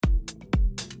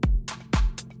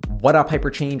What up,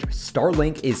 Hyperchange?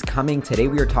 Starlink is coming. Today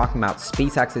we are talking about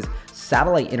SpaceX's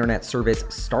satellite internet service,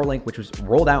 Starlink, which was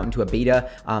rolled out into a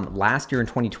beta last year in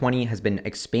 2020, has been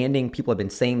expanding. People have been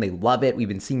saying they love it. We've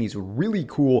been seeing these really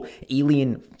cool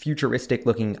alien futuristic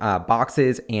looking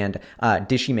boxes and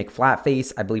Dishy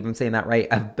McFlatface, I believe I'm saying that right,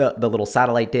 the little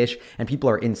satellite dish, and people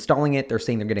are installing it. They're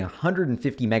saying they're getting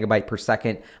 150 megabyte per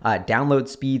second download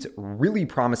speeds, really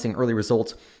promising early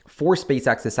results for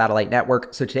SpaceX's satellite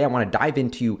network. So today I want to dive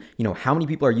into, how many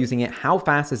people are using it, how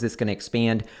fast is this going to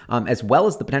expand, as well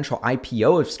as the potential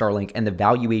IPO of Starlink and the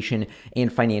valuation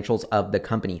and financials of the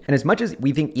company. And as much as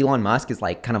we think Elon Musk is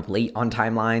like kind of late on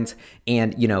timelines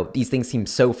and, these things seem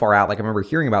so far out, like I remember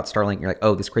hearing about Starlink, you're like,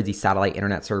 oh, this crazy satellite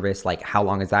internet service, like how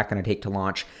long is that going to take to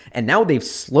launch? And now they've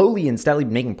slowly and steadily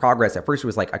been making progress. At first it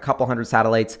was like a couple hundred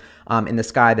satellites in the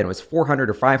sky, then it was 400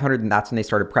 or 500, and that's when they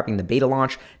started prepping the beta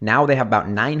launch. Now they have about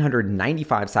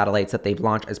 995 satellites that they've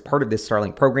launched as part of this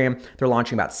Starlink program. They're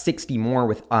launching about 60 more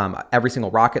with every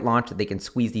single rocket launch that they can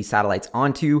squeeze these satellites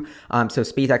onto. So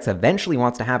SpaceX eventually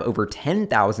wants to have over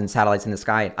 10,000 satellites in the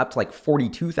sky and up to like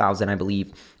 42,000, I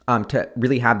believe, to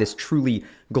really have this truly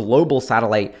global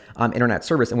satellite internet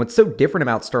service. And what's so different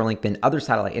about Starlink than other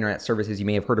satellite internet services you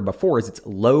may have heard of before is it's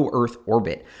low Earth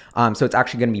orbit. So it's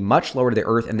actually going to be much lower to the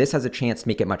Earth, and this has a chance to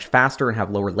make it much faster and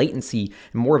have lower latency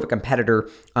and more of a competitor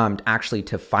actually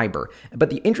to fiber. But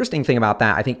the interesting thing about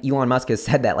that, I think Elon Musk has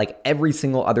said that like every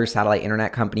single other satellite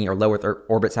internet company or low Earth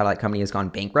orbit satellite company has gone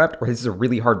bankrupt, or this is a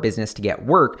really hard business to get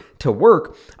work,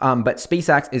 but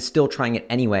SpaceX is still trying it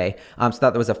anyway. So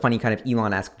that was a funny kind of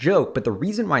Elon-esque joke. But the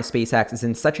reason why SpaceX is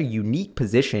in such a unique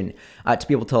position to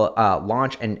be able to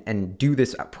launch and do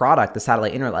this product, the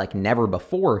satellite internet, like never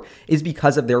before, is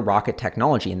because of their rocket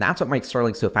technology. And that's what makes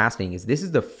Starlink so fascinating, is this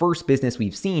is the first business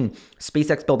we've seen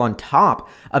SpaceX build on top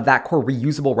of that core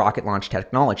reusable rocket launch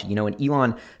technology. When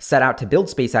Elon set out to build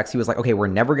SpaceX, he was like, okay, we're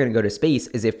never going to go to space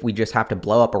as if we just have to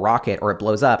blow up a rocket or it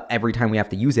blows up every time we have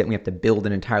to use it and we have to build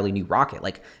an entirely new rocket.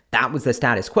 Like that was the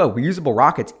status quo. Reusable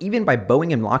rockets, even by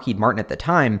Boeing and Lockheed Martin at the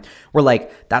time, were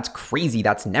like, that's crazy.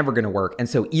 That's never going to work. And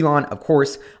so Elon, of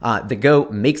course, the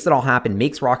GOAT, makes it all happen,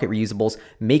 makes rocket reusables,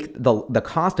 make the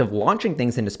cost of launching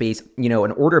things into space,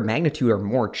 an order of magnitude or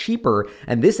more cheaper.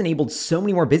 And this enabled so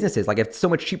many more businesses. Like if it's so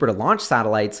much cheaper to launch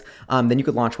satellites, then you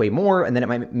could launch way more, and then it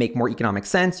might make more economic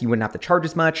sense. You wouldn't have to charge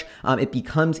as much. It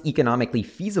becomes economically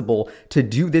feasible to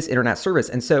do this internet service.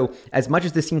 And so as much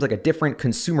as this seems like a different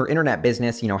consumer internet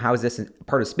business, how is this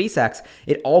part of SpaceX?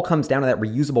 It all comes down to that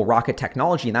reusable rocket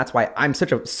technology. And that's why I'm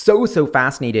so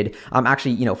fascinated.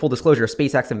 Actually, full disclosure, a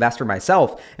SpaceX investor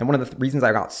myself. And one of the reasons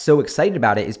I got so excited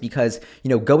about it is because,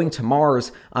 going to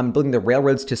Mars, building the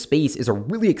railroads to space is a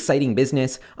really exciting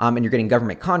business. And you're getting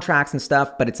government contracts and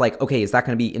stuff. But it's like, okay, is that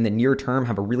going to be in the near term,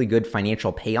 have a really good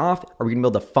financial payoff? Are we going to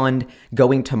be able to fund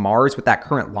going to Mars with that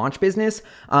current launch business?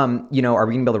 Are we going to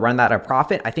be able to run that at a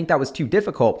profit? I think that was too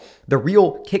difficult. The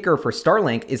real kicker for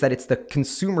Starlink is that it's the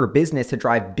consumer business to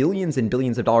drive billions and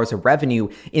billions of dollars of revenue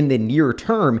in the near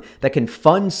term that can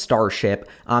fund Starship,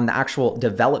 the actual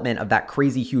development of that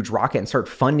crazy huge rocket, and start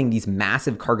funding these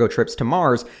massive cargo trips to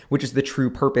Mars, which is the true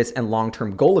purpose and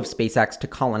long-term goal of SpaceX to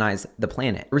colonize the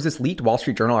planet. There was this leaked Wall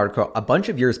Street Journal article a bunch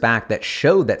of years back that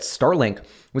showed that Starlink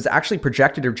was actually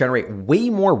projected to generate way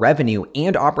more revenue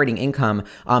and operating income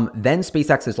than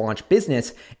SpaceX's launch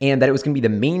business, and that it was going to be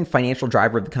the main financial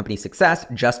driver of the company's success,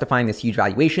 justifying this huge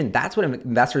valuation. That's what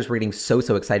investors were getting so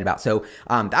excited about. So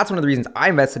that's one of the reasons I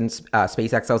invested in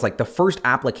SpaceX. I was like, the first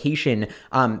application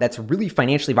that's really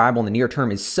financially viable in the near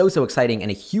term is so exciting and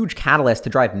a huge catalyst to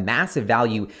drive massive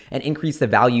value and increase the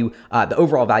value, the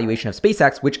overall valuation of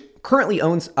SpaceX, which currently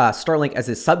owns Starlink as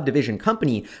a subdivision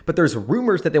company, but there's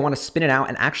rumors that they want to spin it out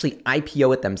and actually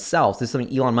IPO it themselves. This is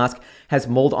something Elon Musk has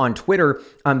mulled on Twitter.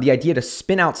 The idea to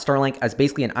spin out Starlink as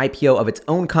basically an IPO of its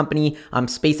own company.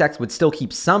 SpaceX would still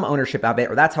keep some ownership of it,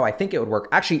 or that's how I think it would work.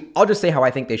 Actually, I'll just say how I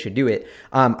think they should do it.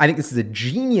 I think this is a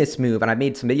genius move, and I've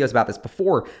made some videos about this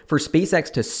before, for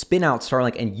SpaceX to spin out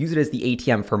Starlink and use it as the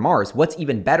ATM for Mars. What's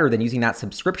even better than using that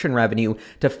subscription revenue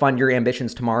to fund your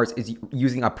ambitions to Mars is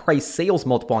using a price sales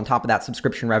multiple on top of that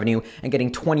subscription revenue and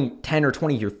getting 10 or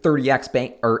 20 or 30x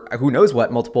bank, or who knows what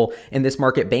multiple in this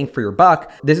market, bang for your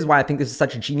buck. This is why I think this is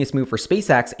such a genius move for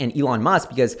SpaceX and Elon Musk,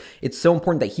 because it's so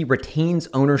important that he retains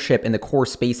ownership in the core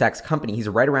SpaceX company. He's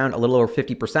right around a little over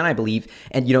 50%, I believe.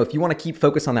 And, if you want to keep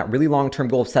focused on that really long-term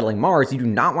goal of settling Mars, you do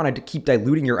not want to keep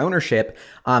diluting your ownership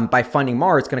by funding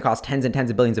Mars. It's going to cost tens and tens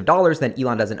of billions of dollars. Then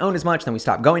Elon doesn't own as much. Then we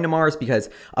stop going to Mars because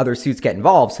other suits get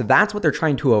involved. So that's what they're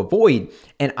trying to avoid.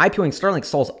 And IPOing Starlink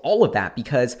solves all of that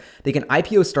because they can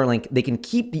IPO Starlink, they can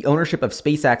keep the ownership of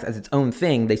SpaceX as its own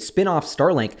thing, they spin off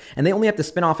Starlink, and they only have to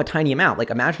spin off a tiny amount. Like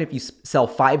imagine if you sell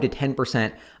 5 to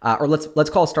 10%, or let's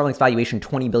call Starlink's valuation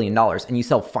 $20 billion, and you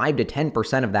sell 5 to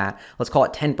 10% of that, let's call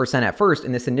it 10% at first,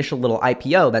 in this initial little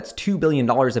IPO, that's $2 billion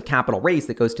of capital raised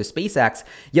that goes to SpaceX,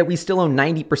 yet we still own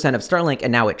 90% of Starlink,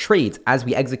 and now it trades. As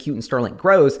we execute and Starlink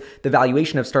grows, the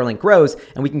valuation of Starlink grows,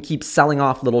 and we can keep selling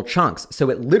off little chunks. So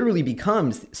it literally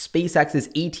becomes SpaceX's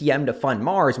ATM to fund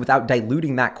Mars without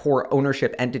diluting that core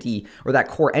ownership entity or that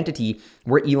core entity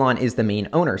where Elon is the main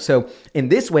owner. So in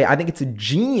this way, I think it's a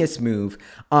genius move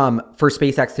for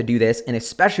SpaceX to do this, and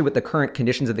especially with the current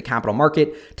conditions of the capital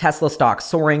market, Tesla stock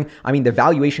soaring. I mean, the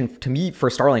valuation to me for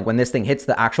Starlink when this thing hits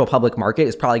the actual public market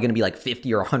is probably going to be like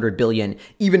 50 or 100 billion,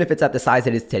 even if it's at the size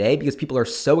it is today, because people are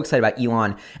so excited about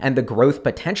Elon and the growth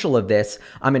potential of this,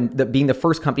 and being the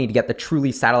first company to get the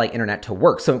truly satellite internet to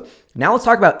work. So now let's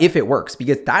talk about if it works,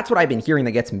 because that's what I've been hearing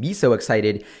that gets me so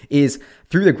excited is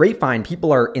through the grapevine,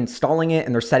 people are installing it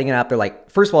and they're setting it up. They're like,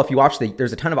 first of all, if you watch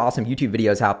there's a ton of awesome YouTube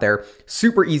videos out there,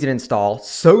 super easy to install,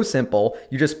 so simple.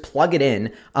 You just plug it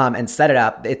in and set it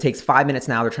up. It takes 5 minutes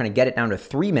now. They're trying to get it down to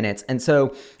 3 minutes. And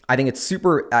so I think it's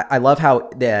super, I love how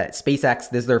the SpaceX,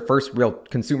 this is their first real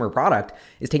consumer product,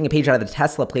 is taking a page out of the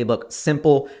Tesla playbook.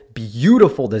 Simple,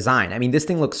 beautiful design. I mean, this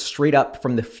thing looks straight up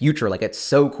from the future. Like it's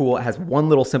so cool. It has one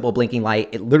little simple blinking light.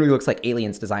 It literally looks like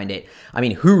aliens designed it. I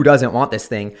mean, who doesn't want this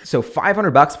thing? So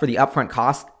 $500 for the upfront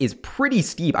cost is pretty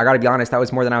steep. I gotta be honest, that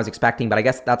was more than I was expecting, but I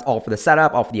guess that's all for the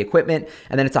setup, all for the equipment.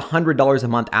 And then it's $100 a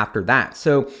month after that.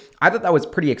 So I thought that was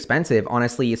pretty expensive,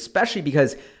 honestly, especially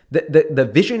because the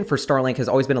vision for Starlink has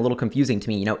always been a little confusing to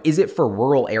me. You know, is it for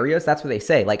rural areas? That's what they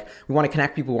say. Like, we want to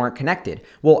connect people who aren't connected.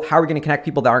 Well, how are we going to connect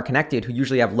people that aren't connected who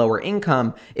usually have lower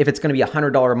income if it's going to be a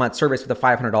 $100 a month service with a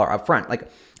 $500 upfront? Like,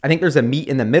 I think there's a meet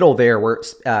in the middle there where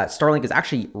Starlink is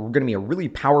actually going to be a really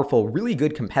powerful, really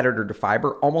good competitor to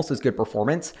fiber, almost as good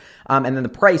performance. And then the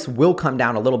price will come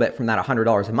down a little bit from that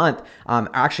 $100 a month.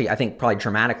 Actually, I think probably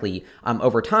dramatically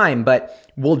over time, but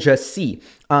we'll just see.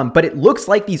 But it looks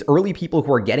like these early people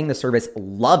who are getting the service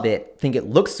love it, think it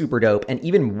looks super dope. And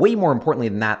even way more importantly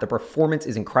than that, the performance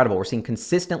is incredible. We're seeing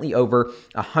consistently over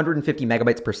 150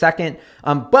 megabytes per second.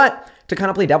 But to kind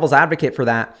of play devil's advocate for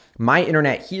that, my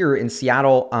internet here in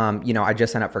Seattle, I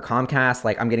just signed up for Comcast.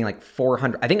 Like I'm getting like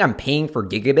 400, I think I'm paying for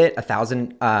gigabit,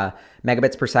 1,000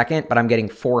 megabits per second, but I'm getting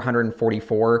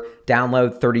 444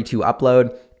 download, 32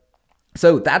 upload.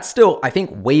 So that's still, I think,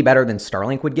 way better than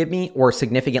Starlink would give me, or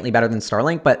significantly better than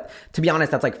Starlink. But to be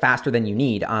honest, that's like faster than you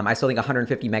need. I still think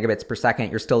 150 megabits per second,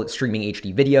 you're still streaming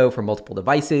HD video from multiple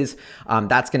devices.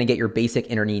 That's going to get your basic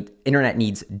internet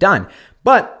needs done.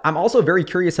 But I'm also very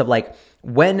curious of like,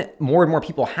 when more and more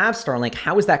people have Starlink,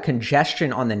 how is that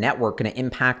congestion on the network going to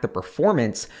impact the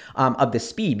performance of the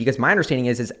speed? Because my understanding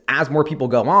is as more people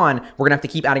go on, we're going to have to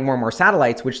keep adding more and more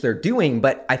satellites, which they're doing.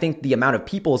 But I think the amount of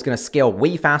people is going to scale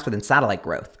way faster than satellite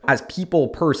growth. As people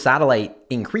per satellite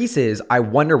increases, I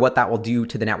wonder what that will do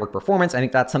to the network performance. I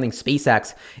think that's something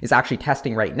SpaceX is actually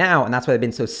testing right now. And that's why they've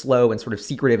been so slow and sort of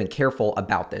secretive and careful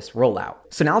about this rollout.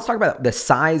 So now let's talk about the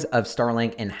size of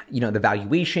Starlink and, the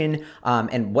valuation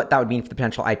and what that would mean for the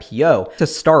potential IPO. To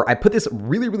start, I put this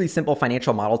really, really simple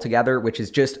financial model together, which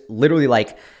is just literally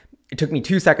like, it took me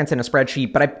 2 seconds in a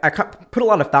spreadsheet, but I put a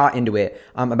lot of thought into it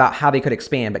about how they could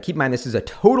expand. But keep in mind, this is a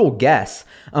total guess.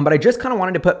 But I just kind of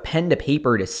wanted to put pen to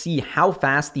paper to see how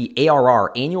fast the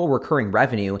ARR, annual recurring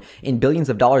revenue, in billions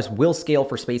of dollars will scale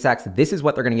for SpaceX. This is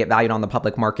what they're going to get valued on the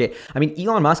public market. I mean,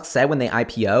 Elon Musk said when they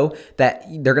IPO that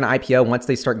they're going to IPO once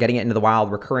they start getting it into the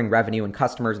wild, recurring revenue and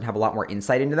customers, and have a lot more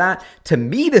insight into that. To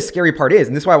me, the scary part is,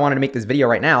 and this is why I wanted to make this video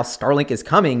right now, Starlink is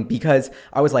coming, because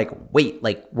I was like, wait,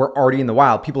 like we're already in the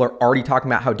wild. People are already talking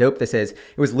about how dope this is.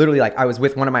 It was literally like I was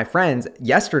with one of my friends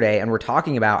yesterday and we're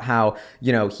talking about how,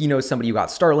 he knows somebody who got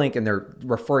Starlink and they're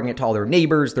referring it to all their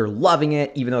neighbors. They're loving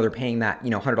it, even though they're paying that,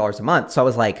 $100 a month. So I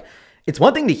was like, it's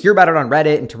one thing to hear about it on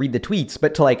Reddit and to read the tweets,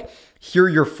 but to like hear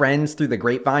your friends through the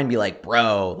grapevine be like,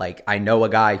 bro, like I know a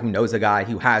guy who knows a guy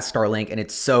who has Starlink, and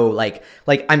it's so like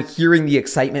I'm hearing the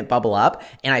excitement bubble up,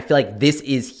 and I feel like this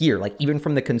is here. Like even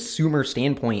from the consumer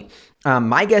standpoint,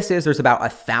 my guess is there's about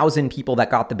 1,000 people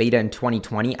that got the beta in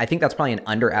 2020. I think that's probably an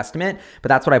underestimate, but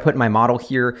that's what I put in my model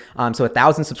here. So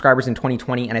 1,000 subscribers in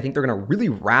 2020, and I think they're going to really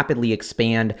rapidly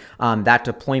expand that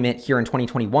deployment here in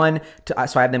 2021. So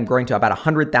I have them growing to about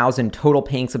 100,000 total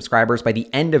paying subscribers by the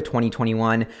end of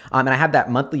 2021. And I have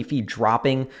that monthly fee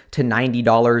dropping to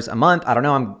 $90 a month. I don't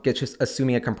know. I'm just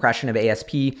assuming a compression of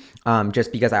ASP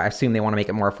just because I assume they want to make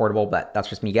it more affordable, but that's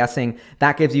just me guessing.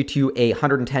 That gives you to a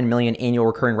 110 million annual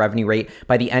recurring revenue rate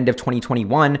by the end of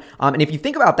 2021. And if you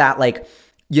think about that, like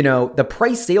the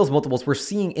price sales multiples we're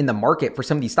seeing in the market for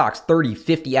some of these stocks, 30,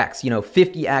 50x,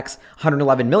 50x,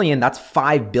 111 million, that's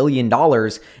 $5 billion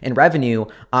in revenue.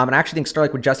 And I actually think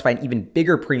Starlink would justify an even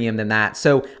bigger premium than that.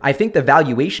 So I think the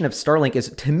valuation of Starlink is,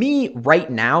 to me, right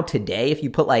now, today, if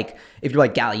you're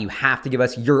like, Gally, you have to give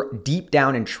us your deep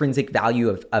down intrinsic value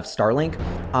of Starlink.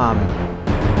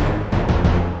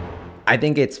 I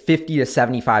think it's 50 to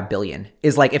 75 billion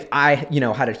is like, if I,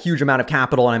 had a huge amount of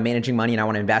capital and I'm managing money and I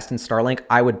want to invest in Starlink,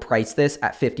 I would price this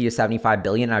at 50 to 75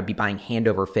 billion and I'd be buying hand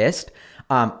over fist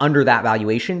under that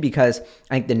valuation, because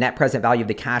I think the net present value of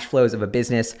the cash flows of a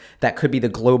business that could be the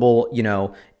global,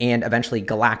 and eventually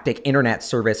galactic internet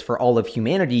service for all of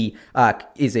humanity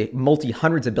is a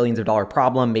multi-hundreds of billions of dollar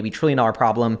problem, maybe $1 trillion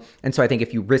problem. And so I think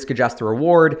if you risk adjust the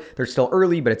reward, they're still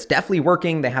early, but it's definitely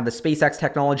working. They have the SpaceX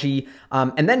technology.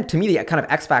 And then to me, the kind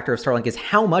of X factor of Starlink is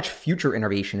how much future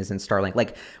innovation is in Starlink.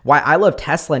 Like, why I love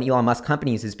Tesla and Elon Musk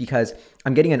companies is because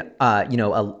I'm getting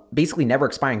a basically never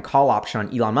expiring call option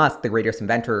on Elon Musk, the greatest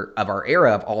inventor of our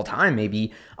era of all time,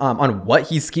 maybe, on what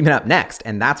he's scheming up next.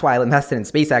 And that's why I invested in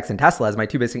SpaceX and Tesla as my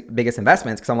two biggest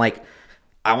investments, because I'm like,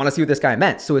 I want to see what this guy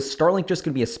meant. So is Starlink just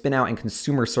going to be a spin out in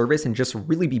consumer service and just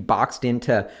really be boxed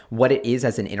into what it is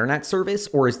as an internet service?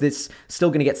 Or is this still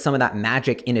going to get some of that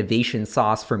magic innovation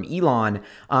sauce from Elon?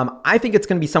 I think it's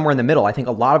going to be somewhere in the middle. I think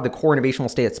a lot of the core innovation will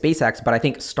stay at SpaceX, but I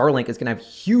think Starlink is going to have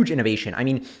huge innovation. I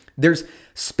mean,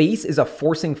 space is a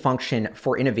forcing function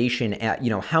for innovation.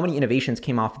 How many innovations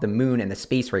came off the moon and the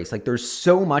space race? Like, there's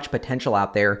so much potential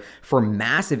out there for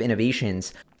massive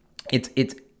innovations.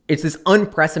 It's this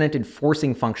unprecedented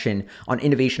forcing function on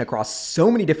innovation across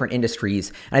so many different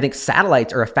industries. And I think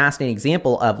satellites are a fascinating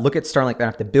example of, look at Starlink. They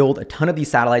have to build a ton of these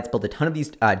satellites, build a ton of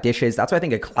these dishes. That's why I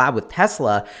think a collab with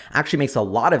Tesla actually makes a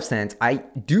lot of sense. I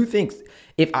do think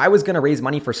if I was going to raise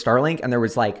money for Starlink and there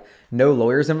was like no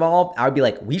lawyers involved, I would be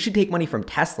like, we should take money from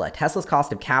Tesla. Tesla's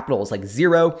cost of capital is like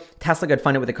zero. Tesla could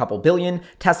fund it with a couple billion.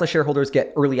 Tesla shareholders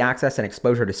get early access and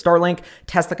exposure to Starlink.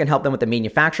 Tesla can help them with the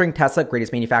manufacturing. Tesla,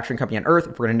 greatest manufacturing company on earth.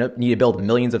 If we're going to need to build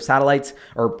millions of satellites,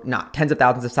 or not tens of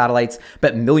thousands of satellites,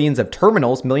 but millions of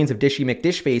terminals, millions of Dishy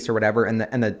McDishface or whatever, and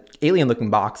the alien looking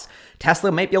box,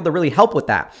 Tesla might be able to really help with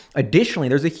that. Additionally,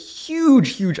 there's a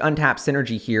huge untapped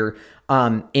synergy here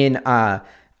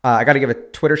I got to give a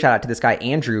Twitter shout out to this guy,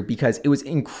 Andrew, because it was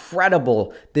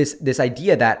incredible. This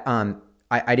idea that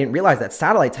I didn't realize that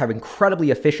satellites have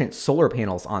incredibly efficient solar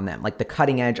panels on them, like the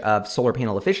cutting edge of solar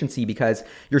panel efficiency, because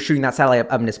you're shooting that satellite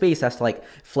up into space, has to like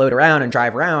float around and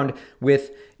drive around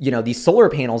with, these solar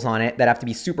panels on it that have to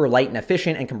be super light and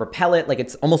efficient and can propel it. Like,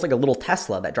 it's almost like a little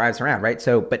Tesla that drives around, right?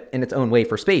 So, but in its own way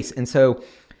for space. And so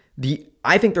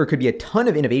I think there could be a ton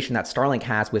of innovation that Starlink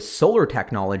has with solar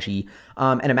technology.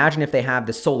 And imagine if they have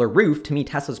the solar roof. To me,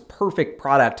 Tesla's perfect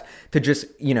product to just,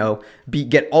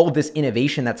 get all of this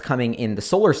innovation that's coming in the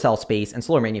solar cell space and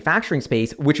solar manufacturing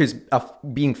space, which is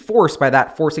being forced by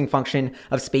that forcing function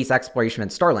of space exploration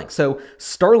and Starlink. So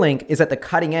Starlink is at the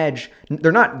cutting edge.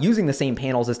 They're not using the same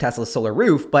panels as Tesla's solar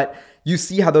roof, but you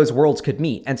see how those worlds could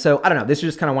meet. And so I don't know, this is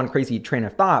just kind of one crazy train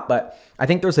of thought, but I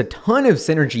think there's a ton of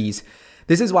synergies.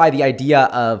 This is why the idea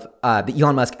of the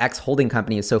Elon Musk X holding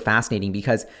company is so fascinating,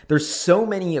 because there's so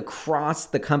many across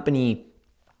the company,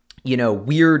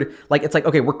 weird, like, it's like,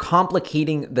 okay, we're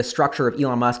complicating the structure of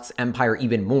Elon Musk's empire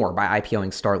even more by IPOing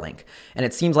Starlink. And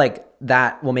it seems like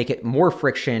that will make it more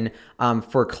friction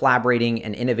for collaborating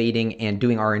and innovating and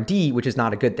doing R&D, which is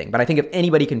not a good thing. But I think if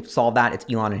anybody can solve that, it's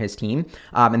Elon and his team.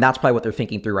 And that's probably what they're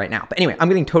thinking through right now. But anyway, I'm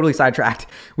getting totally sidetracked.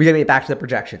 We got to get back to the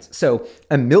projections. So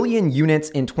 1 million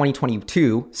units in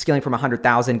 2022, scaling from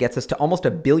 100,000, gets us to almost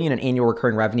 $1 billion in annual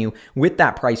recurring revenue with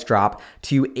that price drop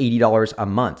to $80 a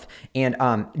month. And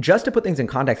just to put things in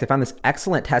context, I found this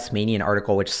excellent Tasmanian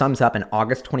article, which sums up an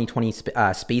August 2020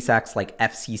 SpaceX like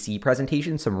FCC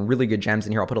presentation. Some really good gems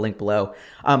in here. I'll put a link below.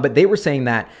 But they were saying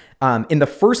that in the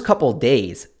first couple of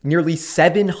days, nearly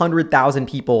 700,000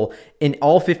 people in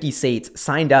all 50 states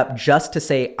signed up just to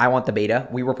say, I want the beta.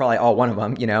 We were probably all one of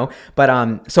them,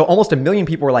 But so almost 1 million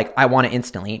people were like, I want it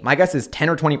instantly. My guess is 10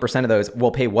 or 20% of those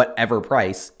will pay whatever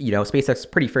price. SpaceX is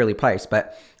pretty fairly priced,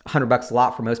 but $100 a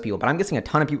lot for most people, but I'm guessing a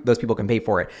ton of those people can pay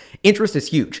for it. Interest is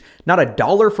huge. Not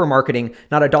 $1 for marketing,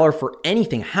 not $1 for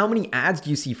anything. How many ads do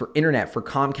you see for internet, for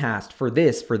Comcast, for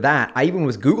this, for that? I even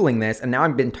was Googling this, and now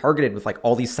I've been targeted with like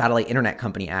all these satellite internet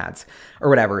company ads or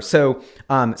whatever. So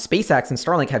SpaceX and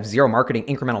Starlink have zero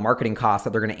incremental marketing costs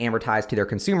that they're going to amortize to their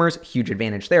consumers. Huge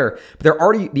advantage there. But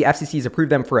the FCC has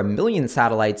approved them for 1 million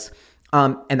satellites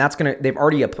And they've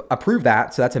already approved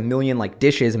that. So that's 1 million like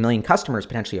dishes, 1 million customers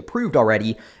potentially approved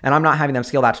already. And I'm not having them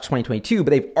scale that to 2022,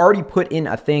 but they've already put in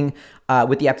a thing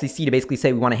with the FCC to basically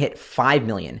say we want to hit 5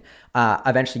 million,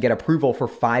 eventually get approval for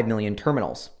 5 million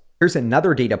terminals. Here's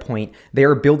another data point.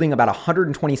 They're building about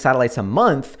 120 satellites a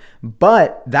month,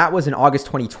 but that was in August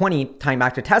 2020. Tying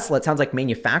back to Tesla, it sounds like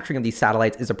manufacturing of these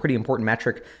satellites is a pretty important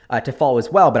metric to follow as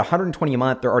well. But 120 a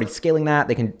month, they're already scaling that.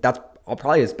 That's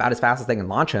probably about as fast as they can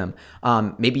launch them,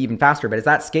 maybe even faster. But as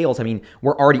that scales, I mean,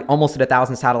 we're already almost at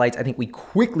 1,000 satellites. I think we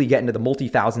quickly get into the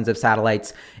multi-thousands of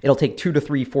satellites. It'll take 2 to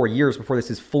 3, 4 years before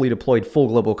this is fully deployed, full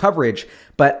global coverage.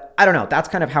 But I don't know. That's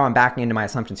kind of how I'm backing into my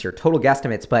assumptions here. Total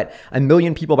guesstimates, but 1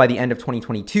 million people by the end of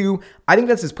 2022. I think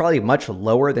this is probably much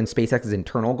lower than SpaceX's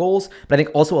internal goals. But I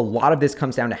think also a lot of this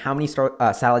comes down to how many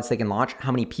satellites they can launch,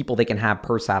 how many people they can have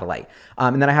per satellite.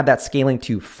 And then I have that scaling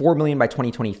to 4 million by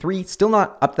 2023. Still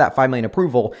not up to that 5 million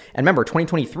approval. And remember,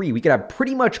 2023, we could have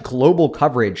pretty much global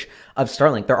coverage of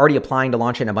Starlink. They're already applying to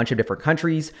launch it in a bunch of different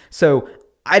countries. So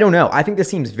I don't know. I think this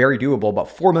seems very doable. About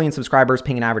 4 million subscribers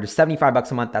paying an average of $75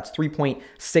 a month. That's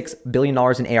 $3.6 billion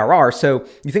in ARR. So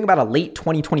you think about a late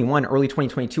 2021, early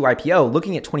 2022 IPO,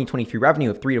 looking at 2023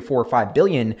 revenue of 3 to 4 or 5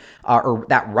 billion, or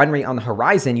that run rate on the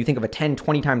horizon, you think of a 10,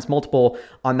 20 times multiple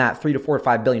on that 3 to 4 or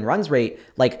 5 billion runs rate.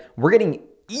 Like we're getting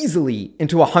easily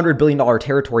into a $100 billion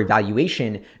territory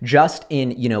valuation just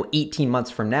in, 18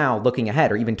 months from now looking ahead,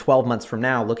 or even 12 months from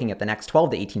now looking at the next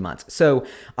 12 to 18 months. So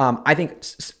I think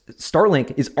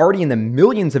Starlink is already in the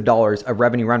millions of dollars of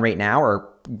revenue run rate now, or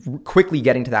quickly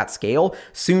getting to that scale,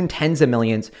 soon tens of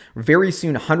millions, very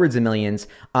soon hundreds of millions,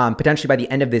 potentially by the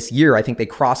end of this year. I think they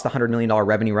crossed the $100 million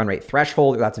revenue run rate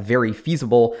threshold. That's very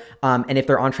feasible. And if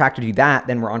they're on track to do that,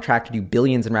 then we're on track to do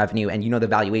billions in revenue. And the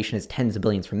valuation is tens of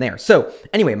billions from there. So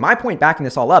anyway, my point backing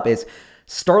this all up is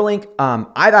Starlink,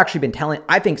 I've actually been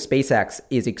I think SpaceX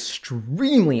is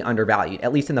extremely undervalued,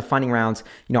 at least in the funding rounds.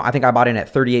 I think I bought in at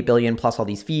 38 billion plus all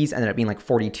these fees, ended up being like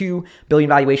 42 billion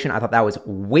valuation. I thought that was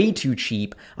way too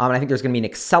cheap. And I think there's going to be an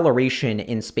acceleration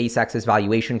in SpaceX's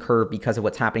valuation curve because of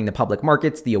what's happening in the public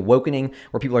markets, the awakening,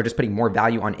 where people are just putting more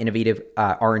value on innovative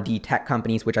R&D tech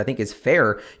companies, which I think is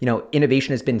fair.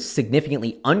 Innovation has been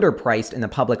significantly underpriced in the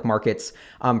public markets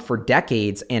for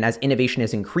decades. And as innovation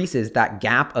increases, that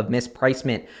gap of mispriced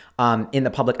in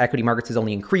the public equity markets has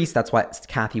only increased. That's what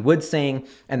Cathie Wood's saying.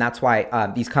 And that's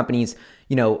why these companies,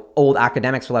 old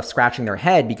academics are left scratching their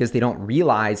head because they don't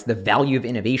realize the value of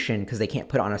innovation because they can't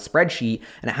put it on a spreadsheet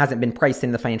and it hasn't been priced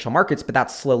in the financial markets, but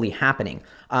that's slowly happening.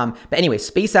 But anyway,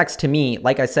 SpaceX to me,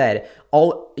 like I said,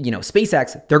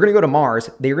 SpaceX, they're going to go to Mars.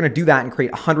 They're going to do that and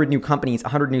create 100 new companies,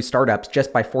 100 new startups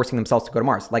just by forcing themselves to go to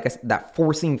Mars. Like I said, that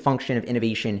forcing function of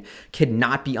innovation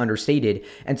cannot be understated.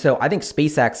 And so I think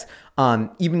SpaceX,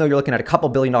 even though you're looking at a couple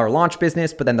 $1 billion launch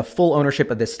business, but then the full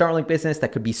ownership of this Starlink business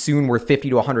that could be soon worth 50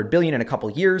 to 100 billion in a couple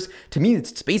of years, to me,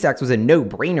 SpaceX was a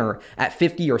no-brainer at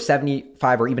 50 or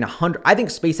 75 or even 100. I think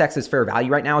SpaceX's fair value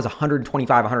right now is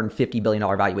 125, 150 billion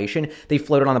dollar valuation. They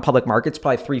floated on the public markets,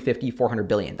 probably 350, 400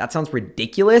 billion. That sounds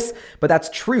ridiculous, but that's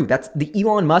true. That's the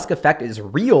Elon Musk effect is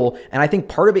real. And I think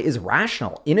part of it is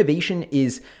rational. Innovation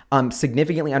is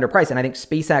significantly underpriced. And I think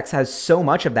SpaceX has so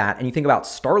much of that. And you think about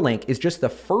Starlink is just the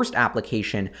first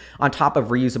application on top of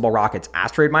reusable rockets.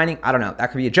 Asteroid mining, I don't know,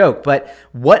 that could be a joke, but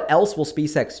what else will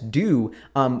SpaceX do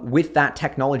with that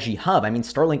technology hub? I mean,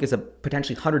 Starlink is a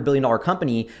potentially $100 billion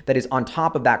company that is on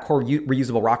top of that core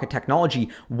reusable rocket technology.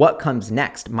 What comes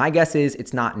next? My guess is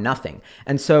it's not nothing.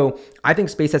 And so I think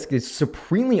SpaceX is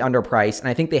supremely underpriced. And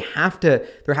I think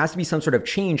there has to be some sort of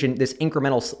change in this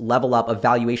incremental level up of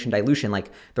valuation dilution. Like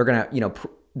they're going to,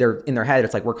 they're in their head,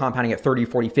 it's like we're compounding at 30,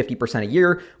 40, 50% a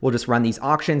year. We'll just run these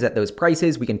auctions at those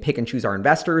prices. We can pick and choose our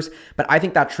investors. But I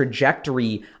think that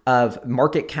trajectory of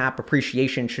market cap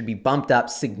appreciation should be bumped up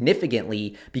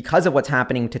significantly because of what's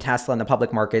happening to Tesla in the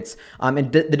public markets.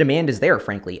 And the demand is there,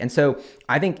 frankly. And so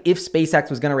I think if SpaceX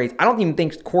was going to raise, I don't even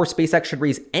think core SpaceX should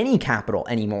raise any capital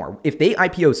anymore. If they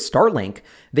IPO Starlink,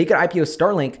 they could IPO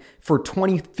Starlink for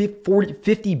 20, 40,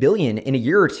 50 billion in a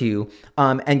year or two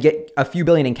and get a few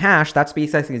billion in cash. That's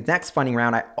SpaceX's next funding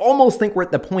round. I almost think we're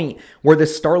at the point where the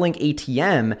Starlink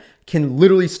ATM can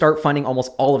literally start funding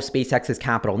almost all of SpaceX's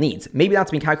capital needs. Maybe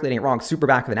that's me calculating it wrong, super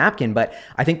back of the napkin, but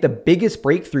I think the biggest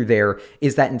breakthrough there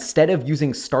is that instead of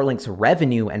using Starlink's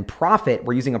revenue and profit,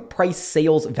 we're using a price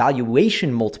sales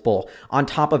valuation multiple on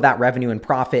top of that revenue and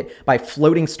profit by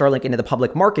floating Starlink into the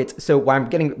public markets. So why I'm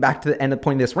getting back to the end of the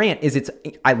point of this rant is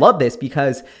I love this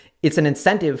because it's an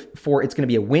incentive it's going to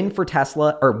be a win for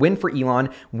Tesla or win for Elon,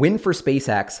 win for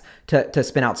SpaceX to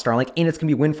spin out Starlink. And it's going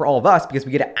to be a win for all of us because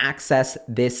we get to access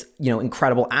this,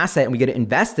 incredible asset and we get to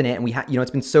invest in it. And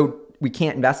it's been so we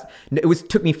can't invest.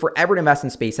 Took me forever to invest in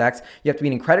SpaceX. You have to be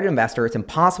an accredited investor. It's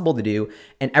impossible to do,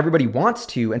 and everybody wants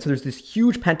to. And so there's this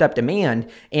huge pent up demand,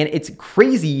 and it's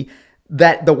crazy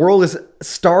that the world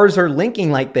stars are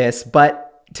linking like this, but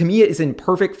to me, it is in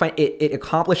perfect. It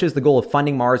accomplishes the goal of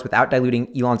funding Mars without diluting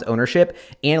Elon's ownership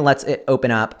and lets it open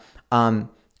up. And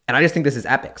I just think this is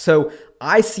epic. So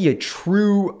I see a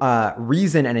true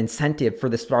reason and incentive for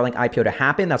the Starlink IPO to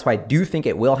happen. That's why I do think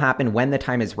it will happen when the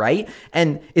time is right.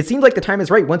 And it seems like the time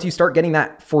is right once you start getting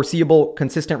that foreseeable,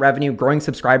 consistent revenue, growing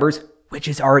subscribers, which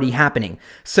is already happening.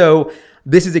 So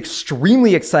this is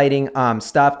extremely exciting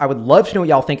stuff. I would love to know what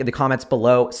y'all think in the comments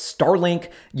below.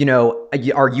 Starlink,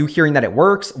 are you hearing that it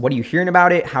works? What are you hearing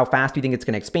about it? How fast do you think it's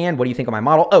going to expand? What do you think of my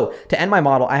model? Oh, to end my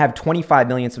model, I have 25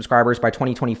 million subscribers by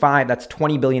 2025. That's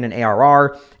 20 billion in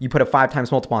ARR. You put a 5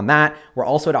 times multiple on that. We're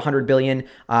also at 100 billion.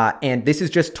 And this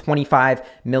is just 25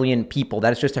 million people.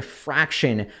 That is just a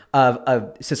fraction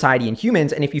of society and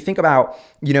humans. And if you think about,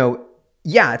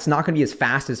 yeah, it's not going to be as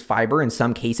fast as fiber in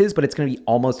some cases, but it's going to be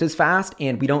almost as fast.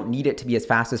 And we don't need it to be as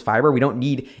fast as fiber. We don't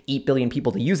need 8 billion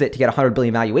people to use it to get 100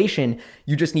 billion valuation.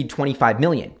 You just need 25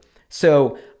 million.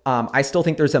 So I still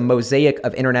think there's a mosaic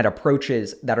of internet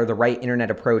approaches that are the right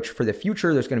internet approach for the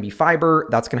future. There's going to be fiber.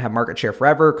 That's going to have market share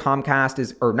forever. Comcast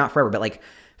is, or not forever, but like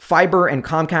fiber and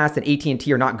Comcast and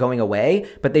AT&T are not going away,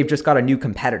 but they've just got a new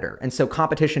competitor. And so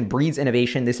competition breeds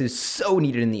innovation. This is so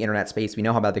needed in the internet space. We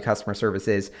know how bad the customer service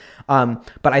is. But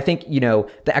I think,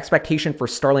 the expectation for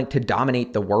Starlink to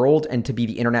dominate the world and to be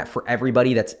the internet for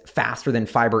everybody that's faster than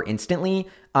fiber instantly,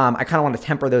 I kind of want to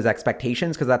temper those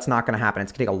expectations because that's not going to happen.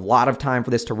 It's going to take a lot of time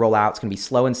for this to roll out. It's going to be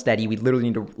slow and steady. We literally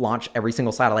need to launch every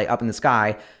single satellite up in the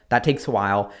sky. That takes a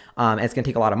while, and it's going to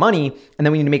take a lot of money. And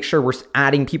then we need to make sure we're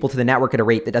adding people to the network at a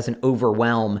rate that doesn't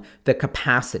overwhelm the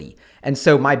capacity. And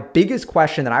so my biggest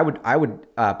question that I would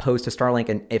pose to Starlink,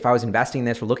 and if I was investing in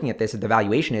this or looking at this, the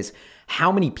valuation is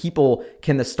how many people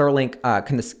can the Starlink,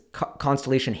 can this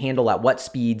constellation handle at what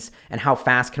speeds, and how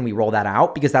fast can we roll that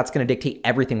out? Because that's going to dictate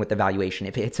everything with the valuation.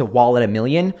 If it hits a wall at 1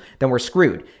 million, then we're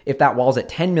screwed. If that wall's at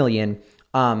 10 million,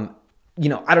 I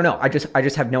don't know. I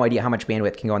just have no idea how much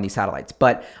bandwidth can go on these satellites.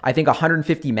 But I think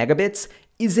 150 megabits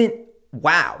isn't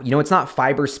wow. It's not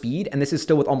fiber speed, and this is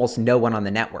still with almost no one on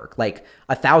the network. Like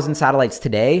 1,000 satellites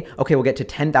today, okay, we'll get to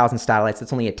 10,000 satellites.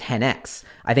 That's only a 10x.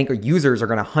 I think our users are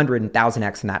going to 100 and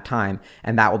 1,000x in that time,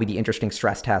 and that will be the interesting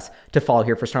stress test to follow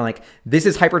here for Starlink. This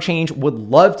is Hyperchange. Would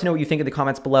love to know what you think in the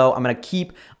comments below. I'm going to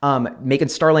keep making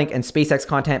Starlink and SpaceX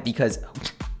content because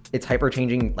it's hyper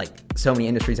changing like so many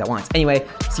industries at once. Anyway,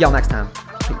 see y'all next time.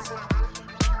 Peace.